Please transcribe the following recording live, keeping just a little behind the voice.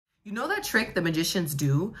You know that trick the magicians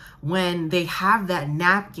do when they have that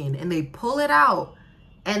napkin and they pull it out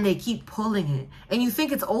and they keep pulling it and you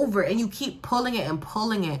think it's over and you keep pulling it and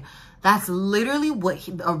pulling it. That's literally what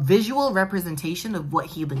a visual representation of what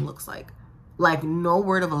healing looks like. Like, no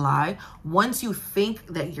word of a lie. Once you think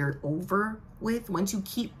that you're over with, once you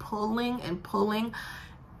keep pulling and pulling,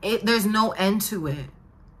 there's no end to it.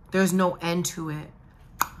 There's no end to it.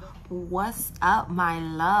 What's up, my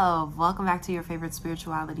love? Welcome back to your favorite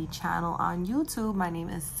spirituality channel on YouTube. My name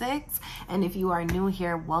is Six, and if you are new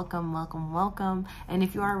here, welcome, welcome, welcome. And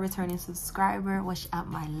if you are a returning subscriber, what's up,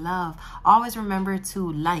 my love? Always remember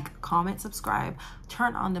to like, comment, subscribe,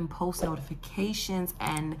 turn on them post notifications,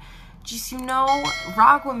 and just,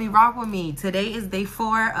 rock with me, rock with me. Today is day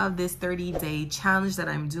 4 of this 30-day challenge that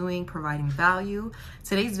I'm doing, providing value.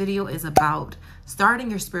 Today's video is about starting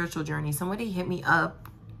your spiritual journey. Somebody hit me up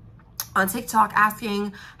on TikTok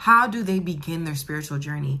asking how do they begin their spiritual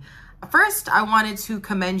journey. First, I wanted to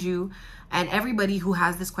commend you and everybody who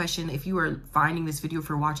has this question. If you are finding this video, if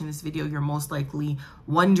you're watching this video, you're most likely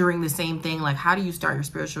wondering the same thing, like, how do you start your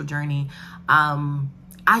spiritual journey?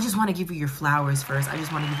 I just want to give you your flowers first. I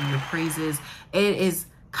just want to give you your praises. It is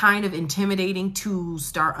kind of intimidating to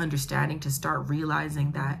start understanding, to start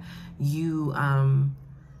realizing that you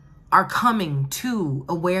are coming to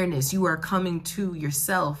awareness. You are coming to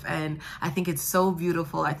yourself. And I think it's so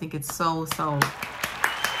beautiful. I think it's so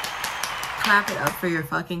clap it up for your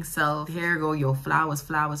fucking self. Here go your flowers,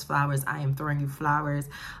 flowers, flowers. I am throwing you flowers.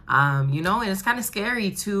 And it's kind of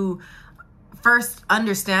scary to first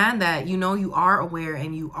understand that, you are aware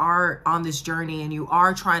and you are on this journey and you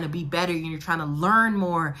are trying to be better and you're trying to learn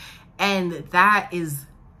more. And that is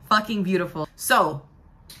fucking beautiful.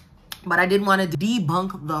 But I did want to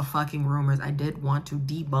debunk the fucking rumors. I did want to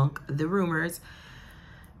debunk the rumors.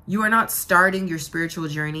 You are not starting your spiritual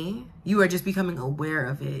journey. You are just becoming aware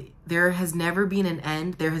of it. There has never been an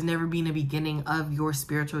end. There has never been a beginning of your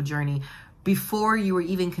spiritual journey. Before you were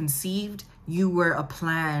even conceived, you were a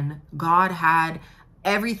plan. God had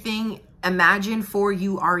everything imagined for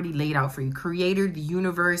you, already laid out for you. Creator, the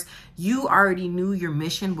universe, you already knew your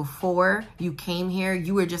mission before you came here.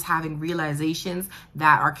 You were just having realizations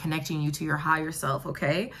that are connecting you to your higher self,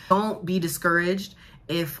 okay? Don't be discouraged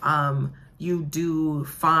if you do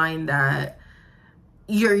find that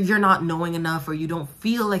you're not knowing enough, or you don't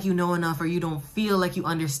feel like you know enough, or you don't feel like you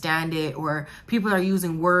understand it, or people are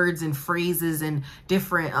using words and phrases and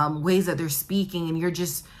different ways that they're speaking, and you're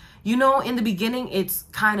just, in the beginning it's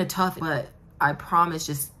kind of tough, but I promise,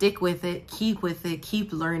 just stick with it, keep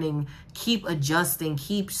learning, keep adjusting,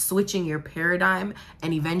 keep switching your paradigm,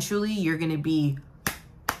 and eventually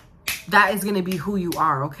that is gonna be who you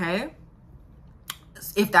are, okay?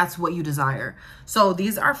 If that's what you desire. So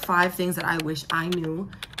these are 5 things that I wish I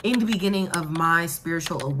knew in the beginning of my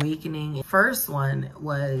spiritual awakening. First one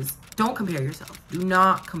was, don't compare yourself. Do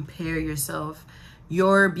not compare yourself.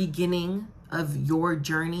 Your beginning of your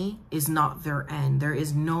journey is not their end. There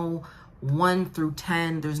is no 1 through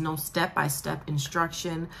 10. There's no step-by-step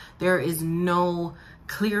instruction. There is no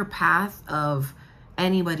clear path of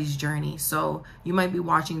anybody's journey. So you might be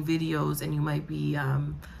watching videos and you might be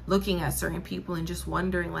looking at certain people and just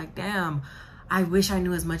wondering, like, damn, I wish I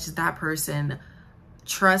knew as much as that person.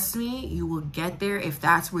 Trust me, you will get there if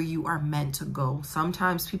that's where you are meant to go.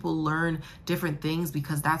 Sometimes people learn different things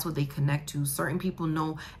because that's what they connect to. Certain people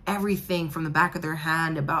know everything from the back of their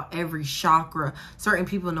hand about every chakra. Certain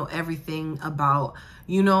people know everything about,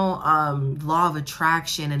 law of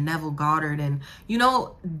attraction and Neville Goddard. And,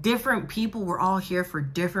 different people, we're all here for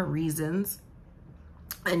different reasons.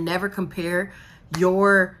 And never compare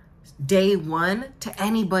your day 1 to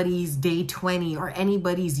anybody's day 20 or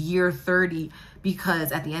anybody's year 30,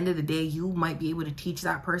 because at the end of the day, you might be able to teach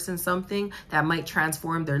that person something that might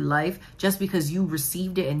transform their life just because you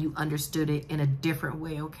received it and you understood it in a different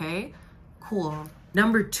way, okay? Cool.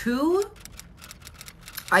 Number 2,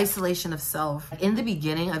 isolation of self. In the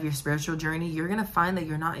beginning of your spiritual journey, you're gonna find that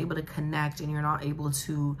you're not able to connect and you're not able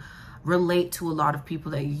to relate to a lot of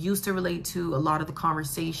people that you used to relate to. A lot of the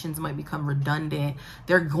conversations might become redundant.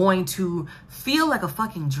 They're going to feel like a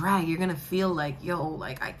fucking drag. You're gonna feel like,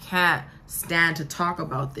 I can't stand to talk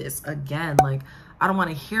about this again. Like, I don't want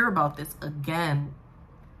to hear about this again.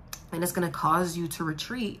 And it's going to cause you to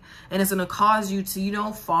retreat. And it's going to cause you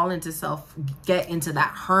to, fall into get into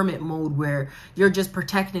that hermit mode where you're just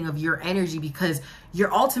protecting of your energy, because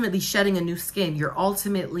you're ultimately shedding a new skin. You're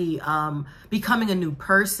ultimately becoming a new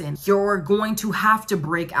person. You're going to have to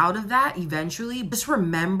break out of that eventually. Just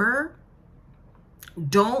remember,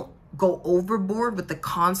 don't go overboard with the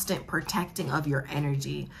constant protecting of your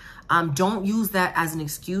energy. Don't use that as an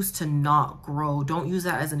excuse to not grow. Don't use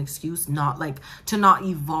that as an excuse to not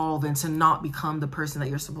evolve and to not become the person that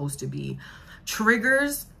you're supposed to be.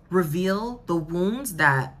 Triggers reveal the wounds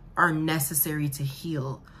that are necessary to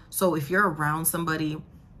heal. So if you're around somebody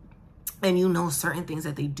and you know certain things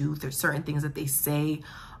that they do, there's certain things that they say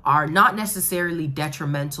are not necessarily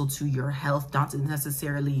detrimental to your health, not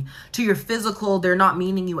necessarily to your physical, they're not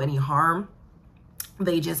meaning you any harm,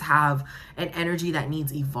 they just have an energy that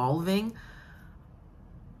needs evolving.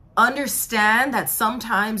 Understand that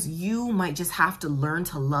sometimes you might just have to learn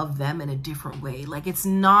to love them in a different way. Like, it's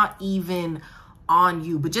not even on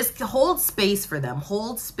you, but just hold space for them.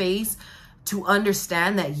 Hold space to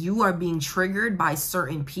understand that you are being triggered by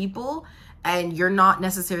certain people and you're not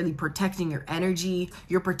necessarily protecting your energy.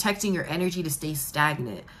 You're protecting your energy to stay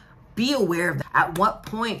stagnant. Be aware of that. At what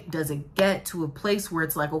point does it get to a place where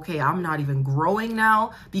it's like, okay, I'm not even growing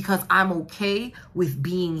now because I'm okay with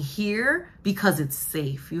being here because it's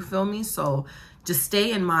safe. You feel me? So just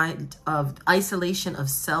stay in mind of isolation of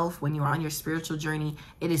self when you're on your spiritual journey.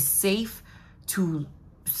 It is safe to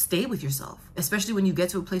stay with yourself, especially when you get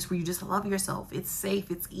to a place where you just love yourself. It's safe,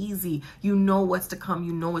 it's easy, you know what's to come,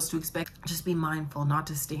 you know what's to expect. Just be mindful not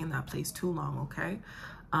to stay in that place too long, okay?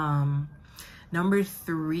 Number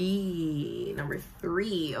three,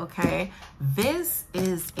 okay? This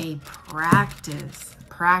is a practice.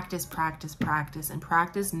 Practice, and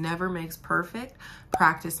practice never makes perfect.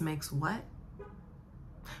 Practice makes what?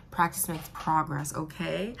 Practice makes progress,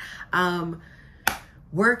 okay?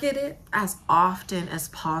 Work at it as often as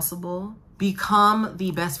possible. Become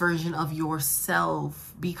the best version of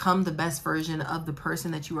yourself. Become the best version of the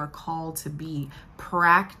person that you are called to be.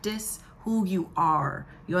 Practice who you are.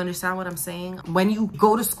 You understand what I'm saying? When you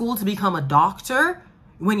go to school to become a doctor,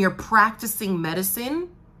 when you're practicing medicine,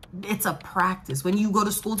 it's a practice. When you go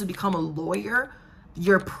to school to become a lawyer,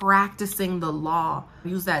 you're practicing the law.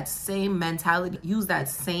 Use that same mentality, use that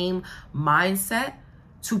same mindset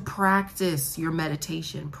to practice your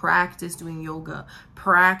meditation, practice doing yoga,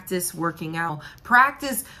 practice working out,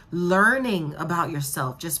 practice learning about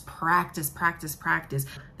yourself. Just practice.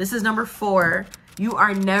 This is number 4. You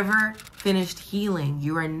are never finished healing.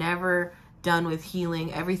 You are never done with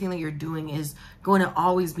healing. Everything that you're doing is going to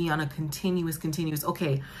always be on a continuous.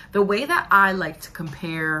 Okay, the way that I like to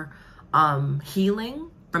compare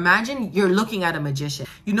healing, imagine you're looking at a magician.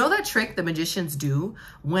 You know that trick the magicians do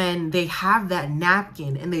when they have that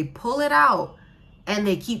napkin and they pull it out and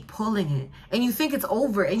they keep pulling it and you think it's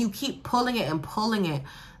over and you keep pulling it and pulling it.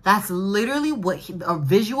 That's literally what a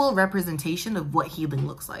visual representation of what healing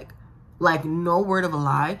looks like. Like, no word of a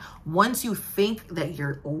lie. Once you think that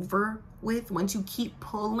you're over with, once you keep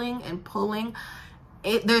pulling and pulling,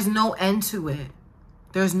 there's no end to it.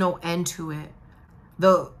 There's no end to it.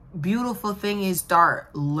 The beautiful thing is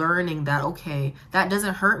start learning that, okay, that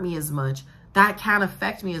doesn't hurt me as much. That can't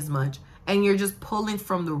affect me as much. And you're just pulling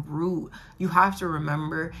from the root. You have to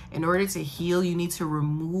remember, in order to heal, you need to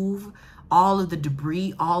remove all of the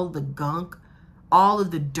debris, all of the gunk, all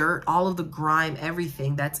of the dirt, all of the grime,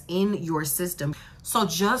 everything that's in your system. So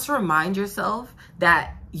just remind yourself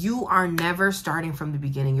that you are never starting from the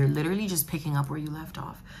beginning. You're literally just picking up where you left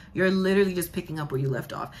off. You're literally just picking up where you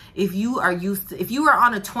left off. If you are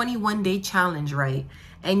on a 21-day challenge, right?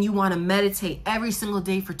 And you want to meditate every single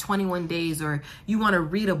day for 21 days, or you want to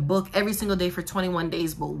read a book every single day for 21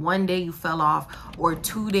 days, but one day you fell off, or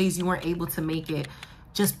 2 days you weren't able to make it,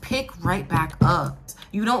 just pick right back up.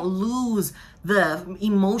 You don't lose the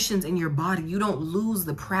emotions in your body. You don't lose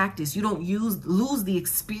the practice. You don't lose the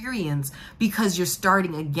experience because you're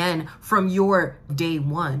starting again from your day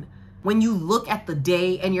one. When you look at the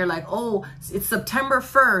day and you're like, oh, it's September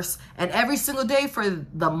 1st, and every single day for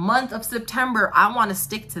the month of September, I want to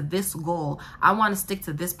stick to this goal. I want to stick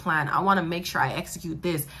to this plan. I want to make sure I execute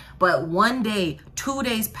this. But one day, 2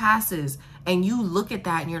 days passes, and you look at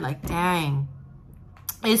that and you're like, dang,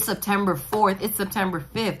 it's September 4th, it's September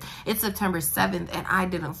 5th, it's September 7th, and I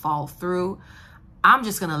didn't fall through. I'm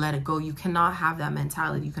just going to let it go. You cannot have that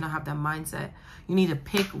mentality. You cannot have that mindset. You need to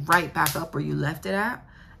pick right back up where you left it at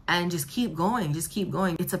and just keep going. Just keep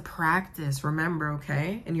going. It's a practice, remember,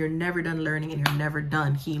 okay? And you're never done learning and you're never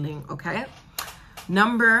done healing, okay?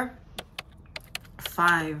 Number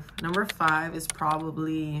 5. Number 5 is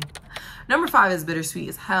bittersweet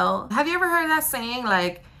as hell. Have you ever heard that saying,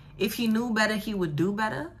 like, if he knew better, he would do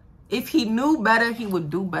better? If he knew better, he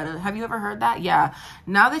would do better. Have you ever heard that? Yeah.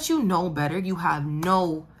 Now that you know better, you have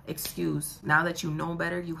no excuse. Now that you know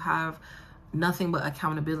better, you have nothing but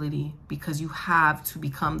accountability, because you have to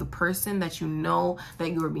become the person that you know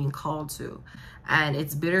that you are being called to. And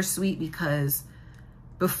it's bittersweet because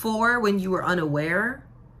before, when you were unaware,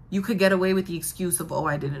 you could get away with the excuse of, oh,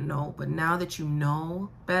 I didn't know. But now that you know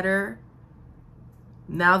better,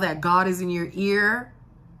 now that God is in your ear,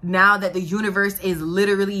 now that the universe is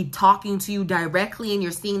literally talking to you directly and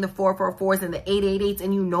you're seeing the 444s and the 888s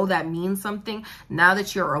and you know that means something, now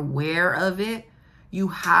that you're aware of it, you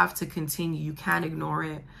have to continue. You can't ignore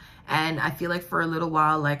it. And I feel like for a little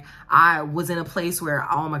while, like I was in a place where,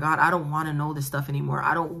 oh my God, I don't want to know this stuff anymore.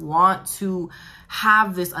 I don't want to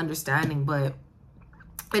have this understanding, but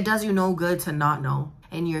it does you no good to not know.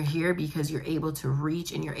 And you're here because you're able to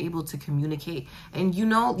reach and you're able to communicate. And you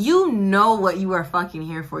know what you are fucking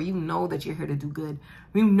here for. You know that you're here to do good.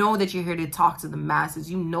 You know that you're here to talk to the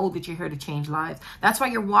masses. You know that you're here to change lives. That's why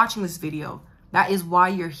you're watching this video. That is why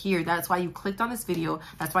you're here. That's why you clicked on this video.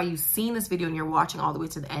 That's why you've seen this video and you're watching all the way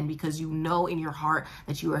to the end, because you know in your heart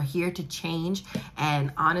that you are here to change.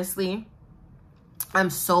 And honestly, I'm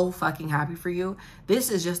so fucking happy for you.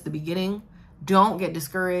 This is just the beginning. Don't get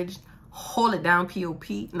discouraged. Hold it down, POP.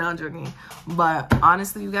 No, I'm joking. But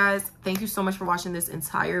honestly, you guys, thank you so much for watching this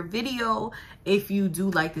entire video. If you do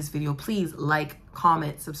like this video, please like,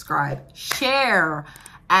 comment, subscribe, share,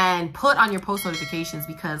 and put on your post notifications,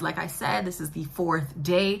 because like I said, this is the 4th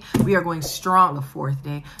day. We are going strong. The 4th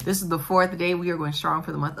day. This is the 4th day. We are going strong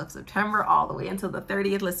for the month of September all the way until the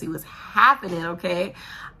 30th. Let's see what's happening, okay?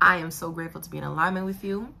 I am so grateful to be in alignment with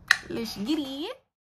you. Let's get it.